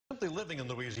Simply living in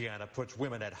Louisiana puts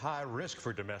women at high risk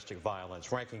for domestic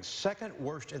violence, ranking second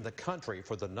worst in the country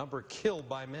for the number killed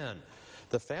by men.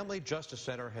 The Family Justice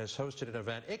Center has hosted an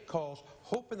event it calls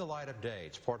Hope in the Light of Day.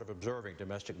 It's part of observing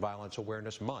Domestic Violence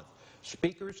Awareness Month.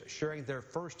 Speakers sharing their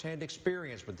firsthand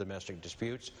experience with domestic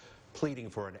disputes, pleading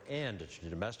for an end to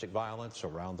domestic violence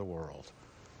around the world.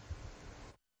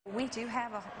 We do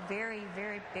have a very,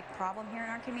 very big problem here in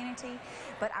our community,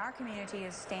 but our community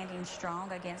is standing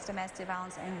strong against domestic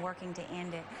violence and working to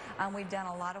end it. We've done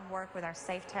a lot of work with our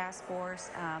SAFE Task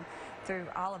Force. Through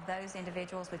all of those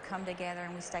individuals, we've come together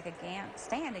and we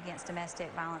stand against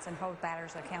domestic violence and hold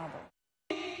batters accountable.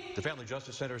 The Family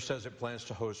Justice Center says it plans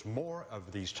to host more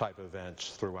of these type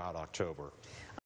events throughout October.